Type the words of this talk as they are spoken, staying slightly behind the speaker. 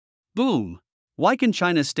Boom! Why can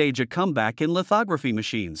China stage a comeback in lithography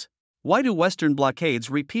machines? Why do Western blockades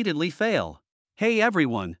repeatedly fail? Hey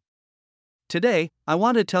everyone! Today, I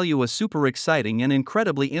want to tell you a super exciting and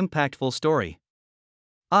incredibly impactful story.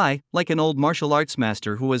 I, like an old martial arts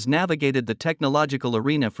master who has navigated the technological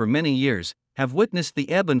arena for many years, have witnessed the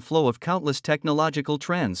ebb and flow of countless technological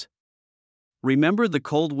trends. Remember the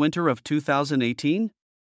cold winter of 2018?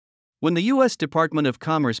 When the U.S. Department of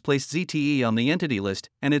Commerce placed ZTE on the entity list,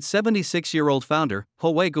 and its 76-year-old founder,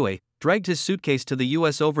 Hou Weigui, dragged his suitcase to the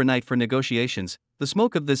U.S. overnight for negotiations, the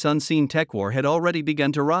smoke of this unseen tech war had already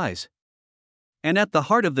begun to rise. And at the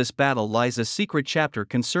heart of this battle lies a secret chapter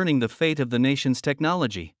concerning the fate of the nation's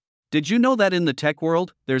technology. Did you know that in the tech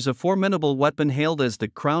world, there's a formidable weapon hailed as the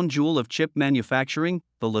crown jewel of chip manufacturing,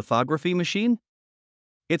 the lithography machine?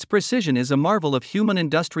 Its precision is a marvel of human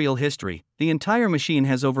industrial history. The entire machine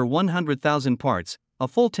has over 100,000 parts, a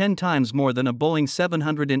full 10 times more than a Boeing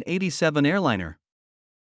 787 airliner.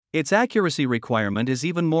 Its accuracy requirement is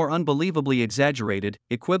even more unbelievably exaggerated,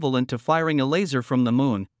 equivalent to firing a laser from the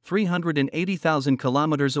moon, 380,000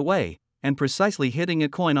 kilometers away, and precisely hitting a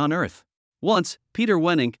coin on Earth. Once, Peter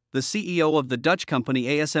Wennink, the CEO of the Dutch company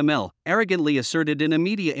ASML, arrogantly asserted in a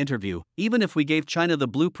media interview, even if we gave China the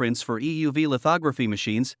blueprints for EUV lithography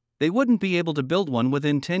machines, they wouldn't be able to build one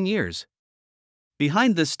within 10 years.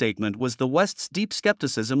 Behind this statement was the West's deep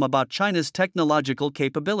skepticism about China's technological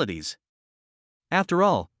capabilities. After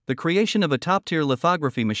all, the creation of a top-tier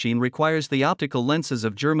lithography machine requires the optical lenses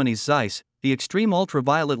of Germany's Zeiss, the extreme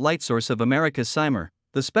ultraviolet light source of America's Cymer,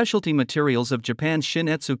 the specialty materials of Japan's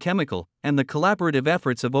Shin-Etsu Chemical, and the collaborative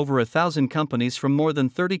efforts of over 1,000 companies from more than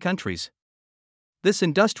 30 countries. This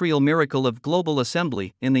industrial miracle of global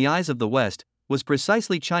assembly, in the eyes of the West, was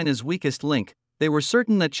precisely China's weakest link. They were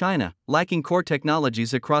certain that China, lacking core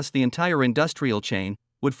technologies across the entire industrial chain,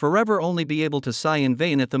 would forever only be able to sigh in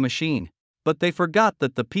vain at the machine. But they forgot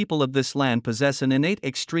that the people of this land possess an innate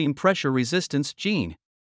extreme pressure resistance gene.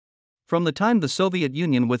 From the time the Soviet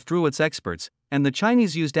Union withdrew its experts, and the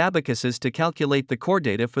Chinese used abacuses to calculate the core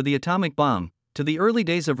data for the atomic bomb, to the early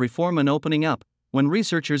days of reform and opening up, when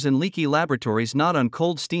researchers in leaky laboratories gnawed on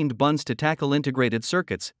cold steamed buns to tackle integrated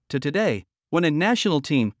circuits, to today, when a national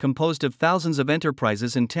team composed of thousands of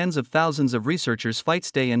enterprises and tens of thousands of researchers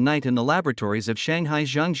fights day and night in the laboratories of Shanghai's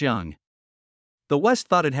Zhangjiang. The West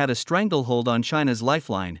thought it had a stranglehold on China's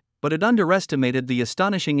lifeline, but it underestimated the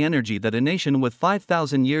astonishing energy that a nation with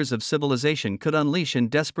 5,000 years of civilization could unleash in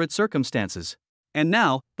desperate circumstances. And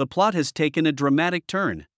now, the plot has taken a dramatic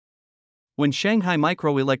turn. When Shanghai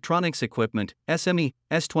Microelectronics Equipment, SME,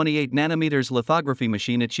 S28 nanometers lithography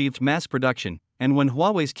machine achieved mass production, and when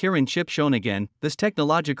Huawei's Kirin chip shone again, this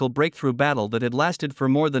technological breakthrough battle that had lasted for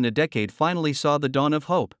more than a decade finally saw the dawn of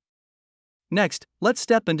hope. Next, let's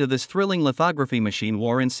step into this thrilling lithography machine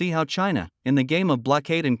war and see how China, in the game of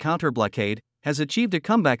blockade and counter-blockade, has achieved a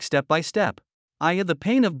comeback step by step. The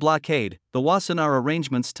pain of blockade, the Wassenaar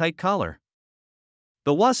Arrangement's tight collar.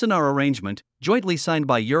 The Wassenaar Arrangement, jointly signed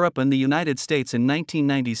by Europe and the United States in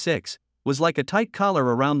 1996, was like a tight collar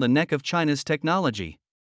around the neck of China's technology.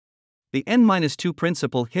 The N-2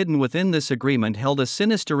 principle hidden within this agreement held a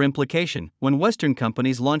sinister implication. When Western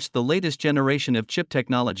companies launched the latest generation of chip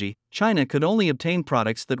technology, China could only obtain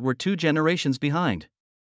products that were 2 generations behind.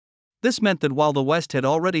 This meant that while the West had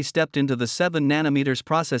already stepped into the 7 nanometers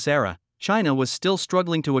process era, China was still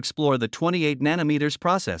struggling to explore the 28 nanometers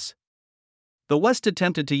process. The West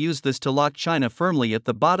attempted to use this to lock China firmly at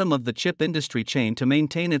the bottom of the chip industry chain to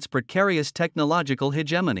maintain its precarious technological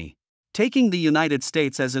hegemony. Taking the United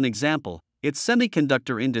States as an example, its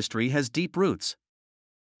semiconductor industry has deep roots.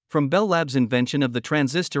 From Bell Labs' invention of the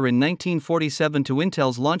transistor in 1947 to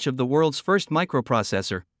Intel's launch of the world's first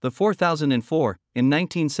microprocessor, the 4004, in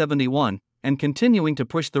 1971, and continuing to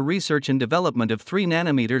push the research and development of 3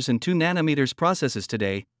 nanometers and 2 nanometers processes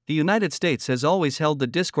today, the United States has always held the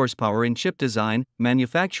discourse power in chip design,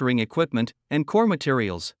 manufacturing equipment, and core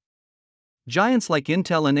materials. Giants like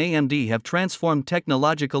Intel and AMD have transformed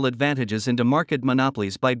technological advantages into market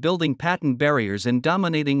monopolies by building patent barriers and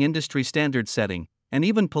dominating industry standard setting, and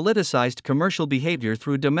even politicized commercial behavior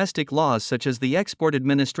through domestic laws such as the Export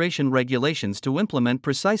Administration regulations to implement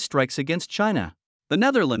precise strikes against China. The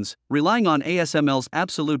Netherlands, relying on ASML's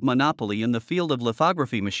absolute monopoly in the field of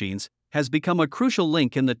lithography machines, has become a crucial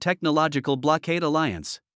link in the technological blockade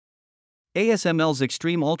alliance. ASML's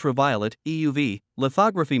extreme ultraviolet (EUV)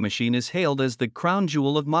 lithography machine is hailed as the crown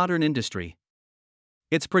jewel of modern industry.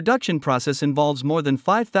 Its production process involves more than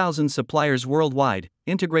 5,000 suppliers worldwide,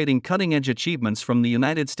 integrating cutting-edge achievements from the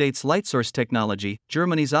United States' light source technology,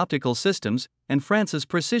 Germany's optical systems, and France's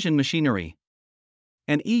precision machinery.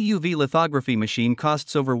 An EUV lithography machine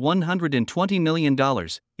costs over $120 million,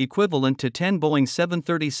 equivalent to 10 Boeing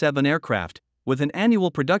 737 aircraft, with an annual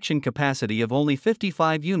production capacity of only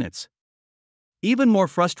 55 units. Even more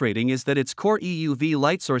frustrating is that its core EUV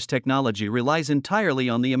light source technology relies entirely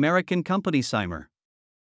on the American company Cymer.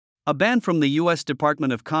 A ban from the U.S.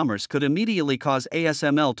 Department of Commerce could immediately cause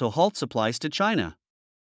ASML to halt supplies to China.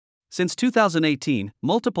 Since 2018,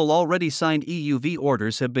 multiple already signed EUV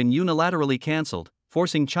orders have been unilaterally cancelled,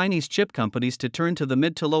 forcing Chinese chip companies to turn to the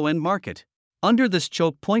mid to low-end market. Under this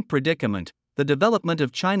choke point predicament, the development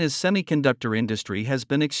of China's semiconductor industry has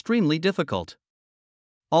been extremely difficult.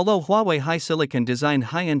 Although Huawei HiSilicon designed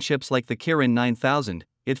high-end chips like the Kirin 9000,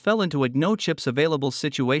 it fell into a no-chips-available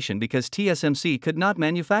situation because TSMC could not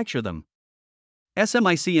manufacture them.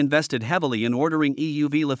 SMIC invested heavily in ordering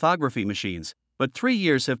EUV lithography machines, but 3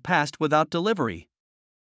 years have passed without delivery.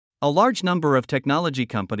 A large number of technology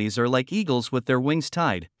companies are like eagles with their wings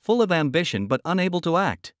tied, full of ambition but unable to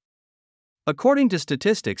act. According to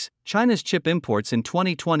statistics, China's chip imports in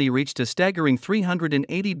 2020 reached a staggering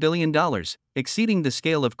 $380 billion, exceeding the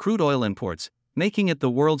scale of crude oil imports, making it the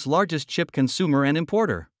world's largest chip consumer and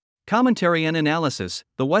importer. Commentary and analysis: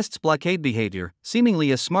 the West's blockade behavior,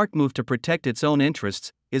 seemingly a smart move to protect its own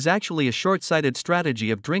interests, is actually a short-sighted strategy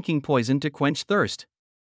of drinking poison to quench thirst.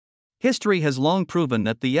 History has long proven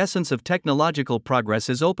that the essence of technological progress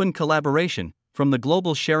is open collaboration, from the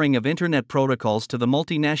global sharing of internet protocols to the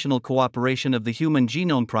multinational cooperation of the Human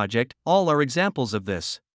Genome Project, all are examples of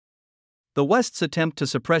this. The West's attempt to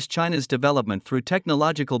suppress China's development through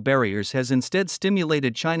technological barriers has instead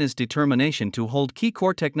stimulated China's determination to hold key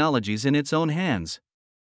core technologies in its own hands.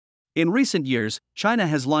 In recent years, China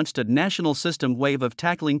has launched a national system wave of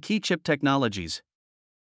tackling key chip technologies.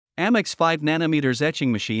 AMEC's 5nm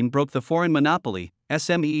etching machine broke the foreign monopoly,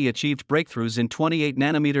 SMEE achieved breakthroughs in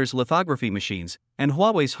 28nm lithography machines, and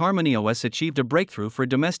Huawei's HarmonyOS achieved a breakthrough for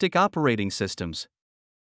domestic operating systems.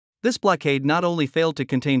 This blockade not only failed to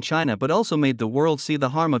contain China but also made the world see the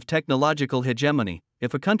harm of technological hegemony.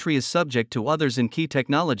 If a country is subject to others in key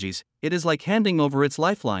technologies, it is like handing over its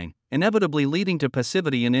lifeline, inevitably leading to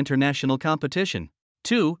passivity in international competition.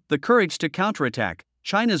 2. The courage to counterattack: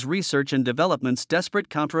 China's research and development's desperate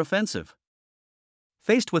counteroffensive.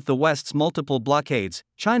 Faced with the West's multiple blockades,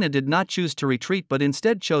 China did not choose to retreat but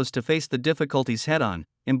instead chose to face the difficulties head-on,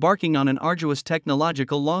 embarking on an arduous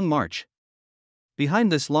technological long march.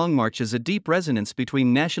 Behind this long march is a deep resonance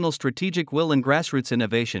between national strategic will and grassroots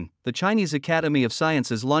innovation. The Chinese Academy of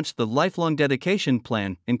Sciences launched the Lifelong Dedication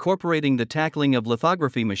Plan, incorporating the tackling of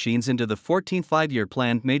lithography machines into the 14th Five-Year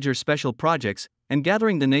Plan major special projects, and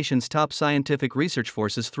gathering the nation's top scientific research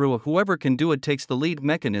forces through a whoever can do it takes the lead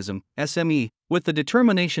mechanism. SME, with the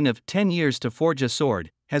determination of 10 years to forge a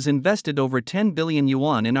sword, has invested over 10 billion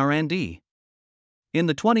yuan in R&D. In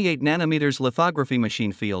the 28nm lithography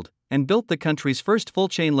machine field, and built the country's first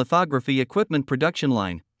full-chain lithography equipment production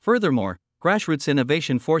line. Furthermore, grassroots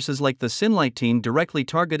innovation forces like the Synlight team directly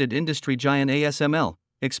targeted industry giant ASML,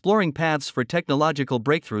 exploring paths for technological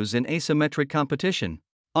breakthroughs in asymmetric competition.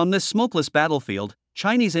 On this smokeless battlefield,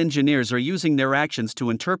 Chinese engineers are using their actions to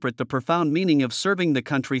interpret the profound meaning of serving the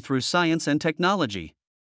country through science and technology.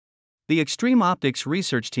 The Extreme Optics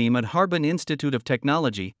research team at Harbin Institute of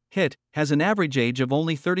Technology, HIT, has an average age of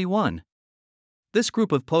only 31. This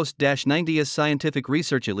group of post-90s scientific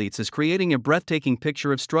research elites is creating a breathtaking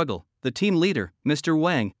picture of struggle. The team leader, Mr.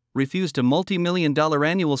 Wang, refused a multi-million-dollar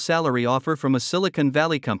annual salary offer from a Silicon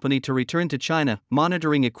Valley company to return to China,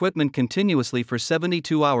 monitoring equipment continuously for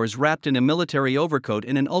 72 hours wrapped in a military overcoat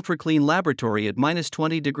in an ultra-clean laboratory at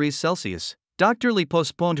 -20°C. Dr. Li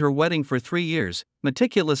postponed her wedding for 3 years,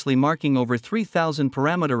 meticulously marking over 3,000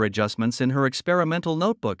 parameter adjustments in her experimental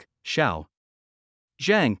notebook. Xiao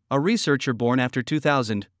Zhang, a researcher born after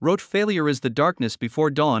 2000, wrote "Failure is the darkness before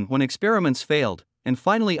dawn" when experiments failed, and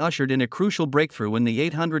finally ushered in a crucial breakthrough in the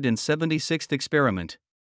 876th experiment.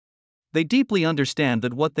 They deeply understand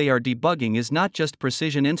that what they are debugging is not just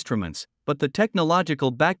precision instruments, but the technological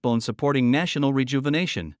backbone supporting national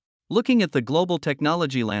rejuvenation. Looking at the global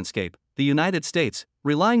technology landscape, the United States,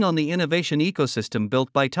 relying on the innovation ecosystem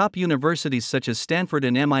built by top universities such as Stanford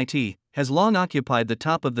and MIT, has long occupied the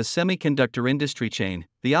top of the semiconductor industry chain.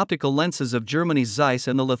 The optical lenses of Germany's Zeiss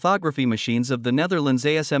and the lithography machines of the Netherlands'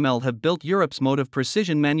 ASML have built Europe's mode of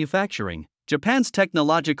precision manufacturing. Japan's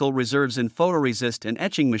technological reserves in photoresist and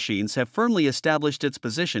etching machines have firmly established its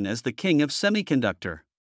position as the king of semiconductor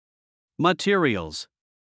materials.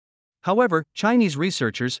 However, Chinese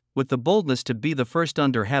researchers, with the boldness to be the first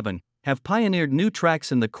under heaven, have pioneered new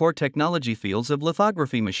tracks in the core technology fields of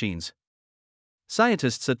lithography machines.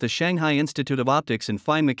 Scientists at the Shanghai Institute of Optics and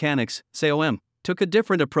Fine Mechanics, SAOM, took a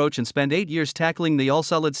different approach and spent 8 years tackling the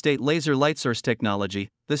all-solid-state laser light source technology.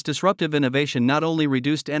 This disruptive innovation not only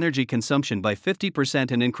reduced energy consumption by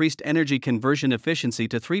 50% and increased energy conversion efficiency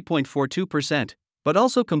to 3.42%, but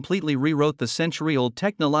also completely rewrote the century-old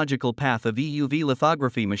technological path of EUV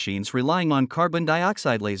lithography machines relying on carbon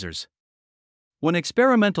dioxide lasers. When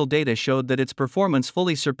experimental data showed that its performance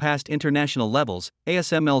fully surpassed international levels,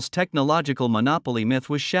 ASML's technological monopoly myth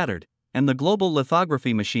was shattered, and the global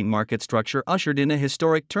lithography machine market structure ushered in a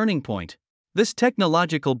historic turning point. This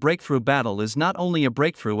technological breakthrough battle is not only a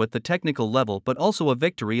breakthrough at the technical level but also a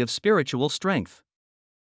victory of spiritual strength.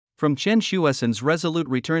 From Chen Shuosen's resolute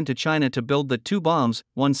return to China to build the 2 bombs,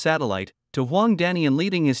 1 satellite, to Huang Danian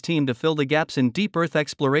leading his team to fill the gaps in deep Earth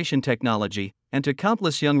exploration technology, and to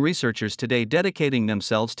countless young researchers today dedicating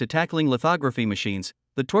themselves to tackling lithography machines,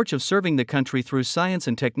 the torch of serving the country through science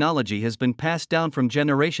and technology has been passed down from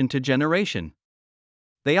generation to generation.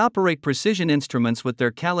 They operate precision instruments with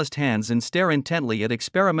their calloused hands and stare intently at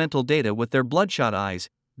experimental data with their bloodshot eyes,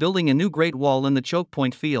 building a new Great Wall in the choke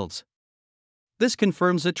point fields. This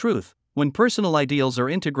confirms a truth: when personal ideals are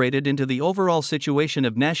integrated into the overall situation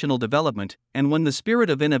of national development, and when the spirit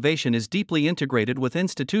of innovation is deeply integrated with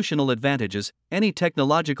institutional advantages, any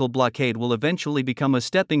technological blockade will eventually become a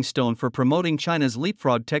stepping stone for promoting China's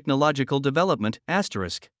leapfrog technological development.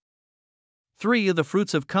 3. The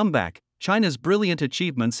fruits of comeback: China's brilliant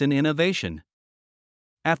achievements in innovation.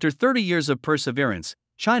 After 30 years of perseverance,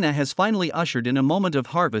 China has finally ushered in a moment of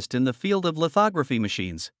harvest in the field of lithography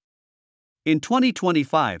machines. In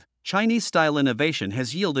 2025, Chinese-style innovation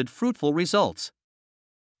has yielded fruitful results.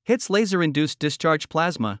 HIT's laser-induced discharge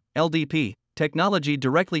plasma (LDP) technology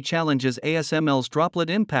directly challenges ASML's droplet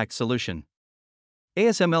impact solution.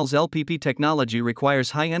 ASML's LPP technology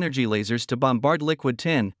requires high-energy lasers to bombard liquid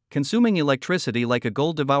tin, consuming electricity like a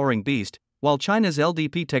gold-devouring beast, while China's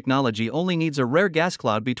LDP technology only needs a rare gas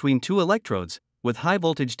cloud between 2 electrodes, with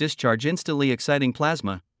high-voltage discharge instantly exciting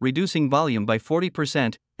plasma, reducing volume by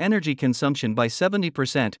 40%, energy consumption by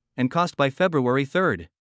 70%, and cost by February 3.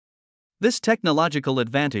 This technological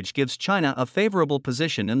advantage gives China a favorable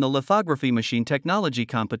position in the lithography machine technology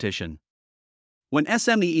competition. When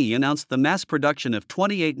SMEE announced the mass production of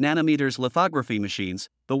 28 nanometers lithography machines,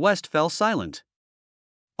 the West fell silent.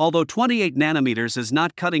 Although 28 nanometers is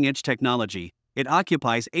not cutting-edge technology, it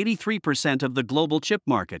occupies 83% of the global chip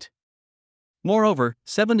market. Moreover,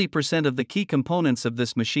 70% of the key components of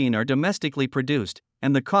this machine are domestically produced,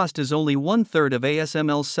 and the cost is only 1/3 of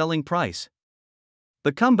ASML's selling price.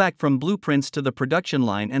 The comeback from blueprints to the production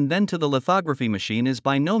line and then to the lithography machine is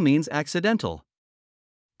by no means accidental.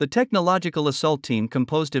 The technological assault team,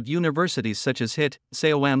 composed of universities such as HIT,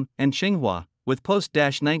 COM, and Tsinghua, with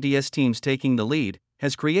post-90s teams taking the lead,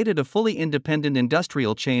 has created a fully independent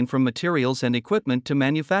industrial chain from materials and equipment to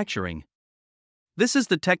manufacturing. This is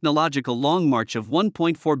the technological long march of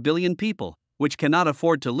 1.4 billion people, which cannot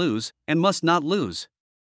afford to lose, and must not lose.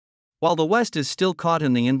 While the West is still caught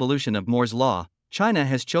in the involution of Moore's Law, China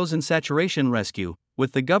has chosen saturation rescue,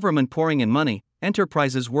 with the government pouring in money,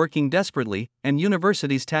 enterprises working desperately, and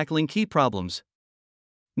universities tackling key problems.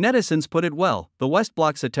 Netizens put it well: the West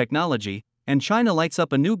blocks a technology, and China lights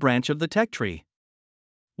up a new branch of the tech tree.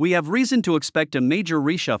 We have reason to expect a major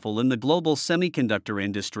reshuffle in the global semiconductor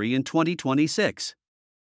industry in 2026.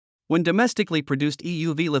 When domestically produced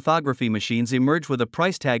EUV lithography machines emerge with a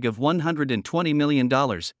price tag of $120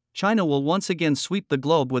 million, China will once again sweep the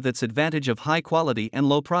globe with its advantage of high quality and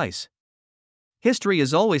low price. History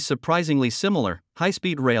is always surprisingly similar: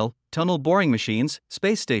 high-speed rail, tunnel boring machines,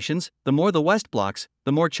 space stations. The more the West blocks,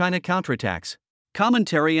 the more China counterattacks.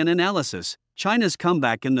 Commentary and analysis: China's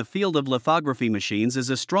comeback in the field of lithography machines is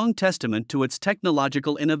a strong testament to its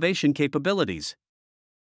technological innovation capabilities.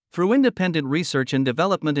 Through independent research and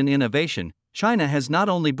development and innovation, China has not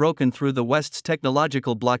only broken through the West's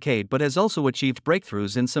technological blockade but has also achieved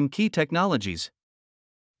breakthroughs in some key technologies.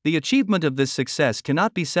 The achievement of this success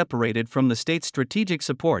cannot be separated from the state's strategic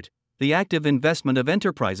support, the active investment of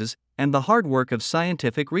enterprises, and the hard work of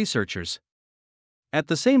scientific researchers. At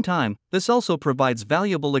the same time, this also provides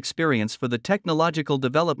valuable experience for the technological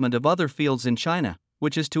development of other fields in China,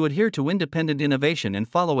 which is to adhere to independent innovation and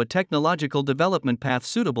follow a technological development path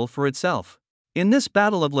suitable for itself. In this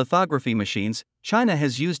battle of lithography machines, China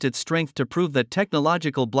has used its strength to prove that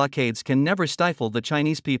technological blockades can never stifle the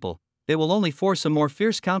Chinese people; they will only force a more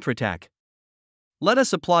fierce counterattack. Let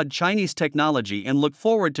us applaud Chinese technology and look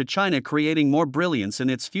forward to China creating more brilliance in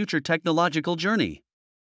its future technological journey.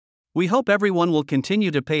 We hope everyone will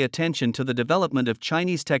continue to pay attention to the development of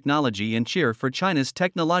Chinese technology and cheer for China's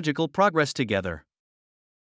technological progress together.